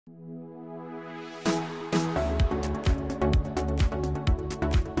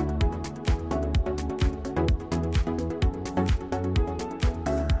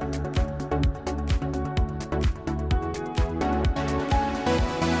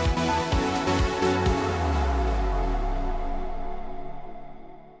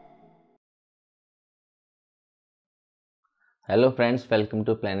Hello friends, welcome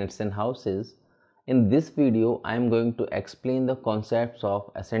to Planets and Houses. In this video, I am going to explain the concepts of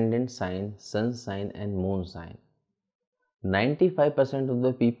ascendant sign, sun sign and moon sign. 95% of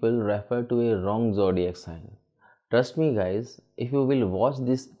the people refer to a wrong zodiac sign. Trust me guys, if you will watch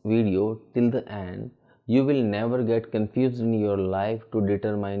this video till the end, you will never get confused in your life to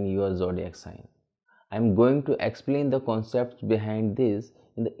determine your zodiac sign. I am going to explain the concepts behind this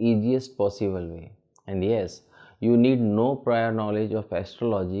in the easiest possible way. And yes, you need no prior knowledge of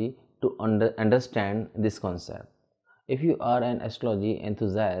astrology to understand this concept. If you are an astrology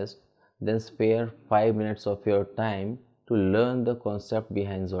enthusiast, then spare 5 minutes of your time to learn the concept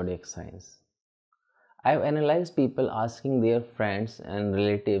behind zodiac signs. I have analyzed people asking their friends and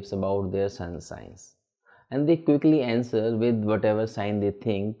relatives about their sun signs, and they quickly answer with whatever sign they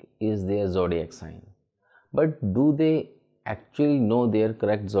think is their zodiac sign. But do they actually know their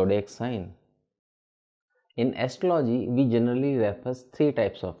correct zodiac sign? In astrology, we generally refer three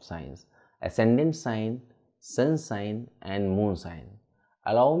types of signs: ascendant sign, sun sign, and moon sign.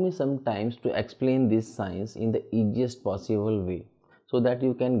 Allow me sometimes to explain these signs in the easiest possible way so that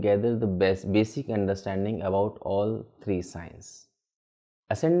you can gather the basic understanding about all three signs.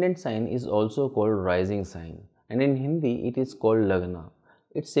 Ascendant sign is also called rising sign, and in Hindi it is called Lagna.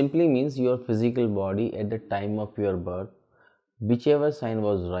 It simply means your physical body at the time of your birth. Whichever sign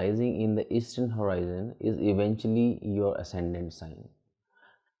was rising in the eastern horizon is eventually your ascendant sign.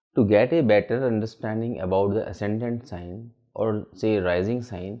 To get a better understanding about the ascendant sign or say rising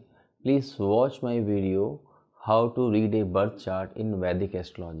sign, please watch my video How to Read a Birth Chart in Vedic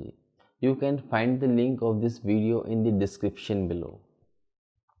Astrology. You can find the link of this video in the description below.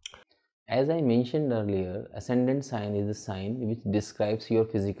 As I mentioned earlier, ascendant sign is a sign which describes your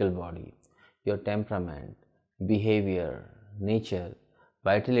physical body, your temperament, behavior, nature,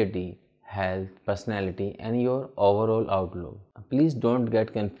 vitality, health, personality, and your overall outlook. Please don't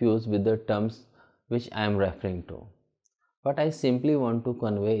get confused with the terms which I am referring to. What I simply want to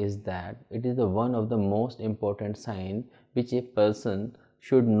convey is that it is the one of the most important signs which a person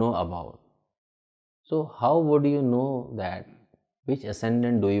should know about. So how would you know that which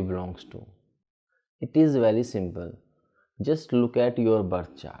ascendant do you belongs to? It is very simple. Just look at your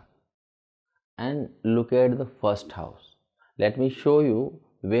birth chart and look at the first house. Let me show you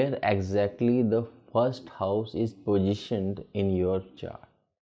where exactly the first house is positioned in your chart.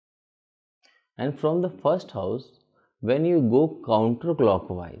 And from the first house, when you go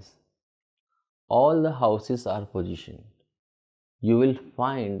counterclockwise, all the houses are positioned. You will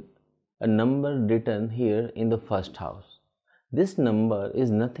find a number written here in the first house. This number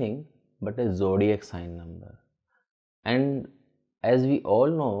is nothing but a zodiac sign number. And as we all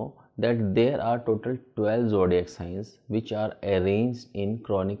know that there are total 12 zodiac signs which are arranged in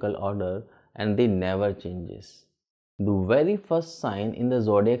chronicle order and they never changes. The very first sign in the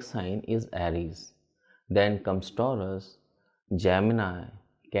zodiac sign is Aries. Then comes Taurus, Gemini,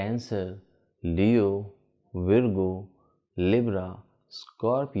 Cancer, Leo, Virgo, Libra,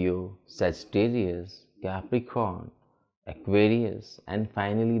 Scorpio, Sagittarius, Capricorn, Aquarius, and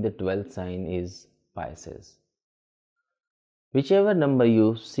finally the 12th sign is Pisces. Whichever number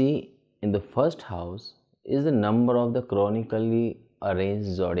you see in the first house is the number of the chronically arranged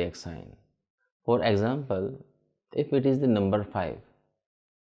zodiac sign. For example, if it is the number 5,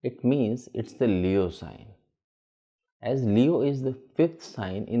 it means it's the Leo sign, as Leo is the fifth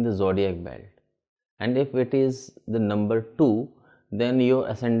sign in the zodiac belt. And if it is the number 2, then your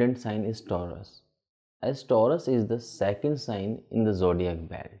ascendant sign is Taurus, as Taurus is the second sign in the zodiac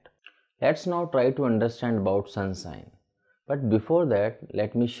belt. Let's now try to understand about sun sign. But before that,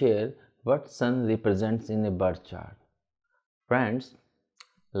 let me share what sun represents in a birth chart. Friends,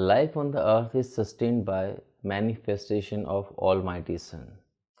 life on the earth is sustained by manifestation of Almighty Sun.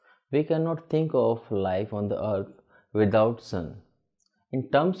 We cannot think of life on the earth without sun. In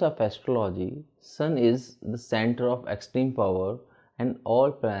terms of astrology, sun is the center of extreme power and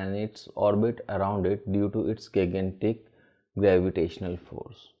all planets orbit around it due to its gigantic gravitational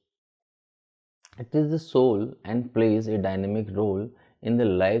force. It is the soul and plays a dynamic role in the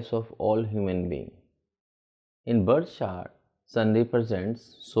lives of all human beings. In birth chart, sun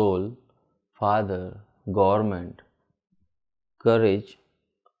represents soul, father, government, courage,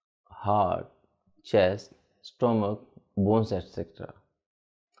 heart, chest, stomach, bones, etc.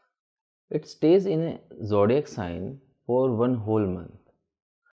 It stays in a zodiac sign for one whole month.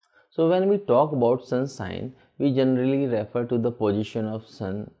 So when we talk about sun sign, we generally refer to the position of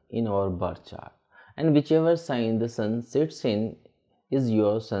sun in our birth chart. And whichever sign the sun sits in is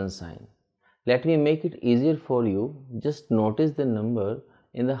your sun sign. Let me make it easier for you. Just notice the number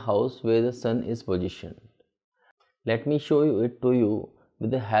in the house where the sun is positioned. Let me show it to you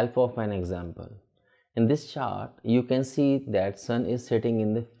with the help of an example. In this chart, you can see that Sun is sitting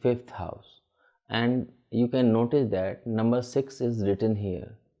in the 5th house, and you can notice that number 6 is written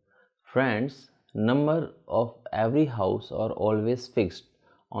here. Friends, number of every house are always fixed,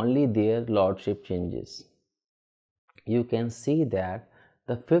 only their lordship changes. You can see that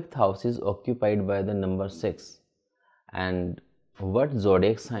the 5th house is occupied by the number 6. And what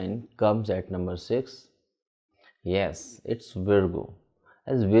zodiac sign comes at number 6? Yes, it's Virgo.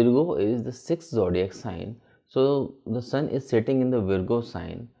 As Virgo is the 6th zodiac sign, so the Sun is sitting in the Virgo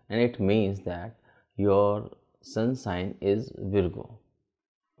sign, and it means that your Sun sign is Virgo.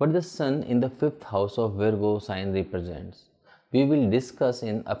 What the Sun in the 5th house of Virgo sign represents, we will discuss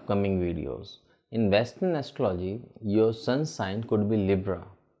in upcoming videos. In Western astrology, your Sun sign could be Libra,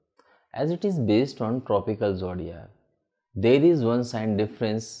 as it is based on tropical zodiac. There is one sign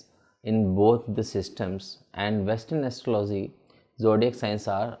difference in both the systems, and Western astrology zodiac signs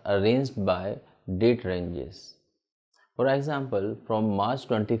are arranged by date ranges. For example, from March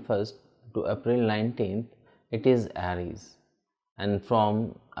 21st to April 19th, it is Aries, and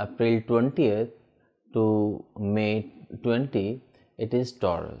from April 20th to May 20, it is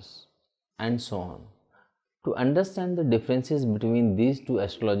Taurus, and so on. To understand the differences between these two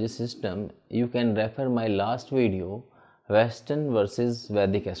astrology systems, you can refer my last video, Western versus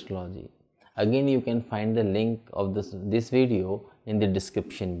Vedic Astrology. Again, you can find the link of this video in the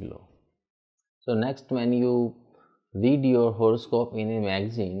description below. So next, when you read your horoscope in a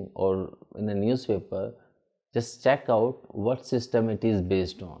magazine or in a newspaper, just check out what system it is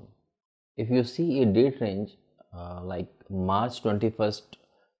based on. If you see a date range like March 21st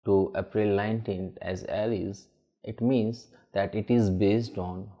to April 19th as Aries, it means that it is based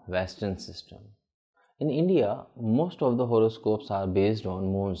on Western system. In India, most of the horoscopes are based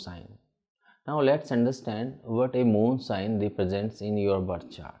on moon sign. Now let's understand what a moon sign represents in your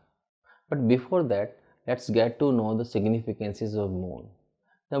birth chart. But before that, let's get to know the significances of moon.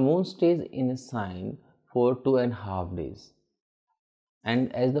 The moon stays in a sign for 2.5 days.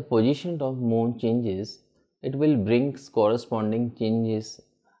 And as the position of moon changes, it will bring corresponding changes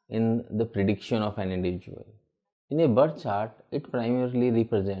in the prediction of an individual. In a birth chart, it primarily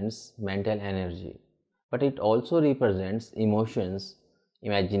represents mental energy, but it also represents emotions,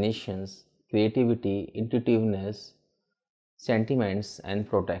 imaginations, creativity, intuitiveness, sentiments, and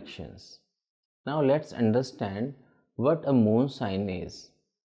protections. Now let's understand what a moon sign is.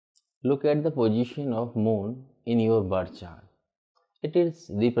 Look at the position of moon in your birth chart. It is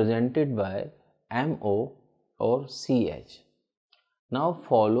represented by MO or CH. Now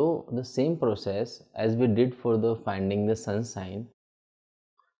follow the same process as we did for the finding the sun sign.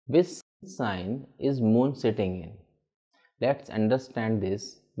 Which sign is moon sitting in? Let's understand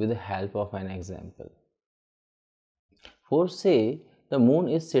this with the help of an example. For say the moon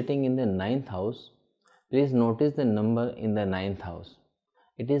is sitting in the 9th house, please notice the number in the 9th house.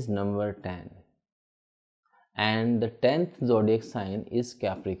 It is number 10. And the 10th zodiac sign is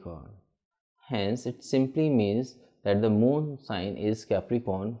Capricorn. Hence, it simply means that the moon sign is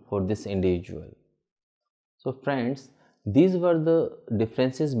Capricorn for this individual. So friends, these were the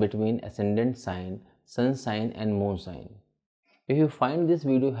differences between ascendant sign, sun sign and moon sign. If you find this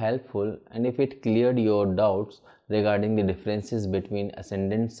video helpful and if it cleared your doubts regarding the differences between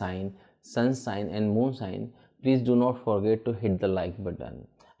ascendant sign, sun sign and moon sign, please do not forget to hit the like button.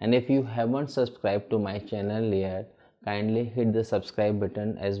 And if you haven't subscribed to my channel yet, kindly hit the subscribe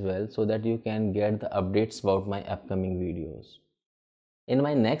button as well so that you can get the updates about my upcoming videos. In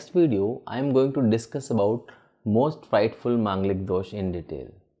my next video, I am going to discuss about most frightful Manglik dosh in detail.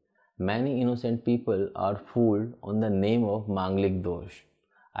 Many innocent people are fooled on the name of Manglik dosh.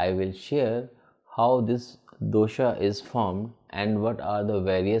 I will share how this dosha is formed and what are the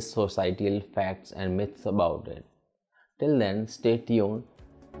various societal facts and myths about it. Till then, stay tuned.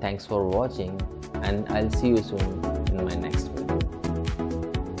 Thanks for watching, and I'll see you soon in my next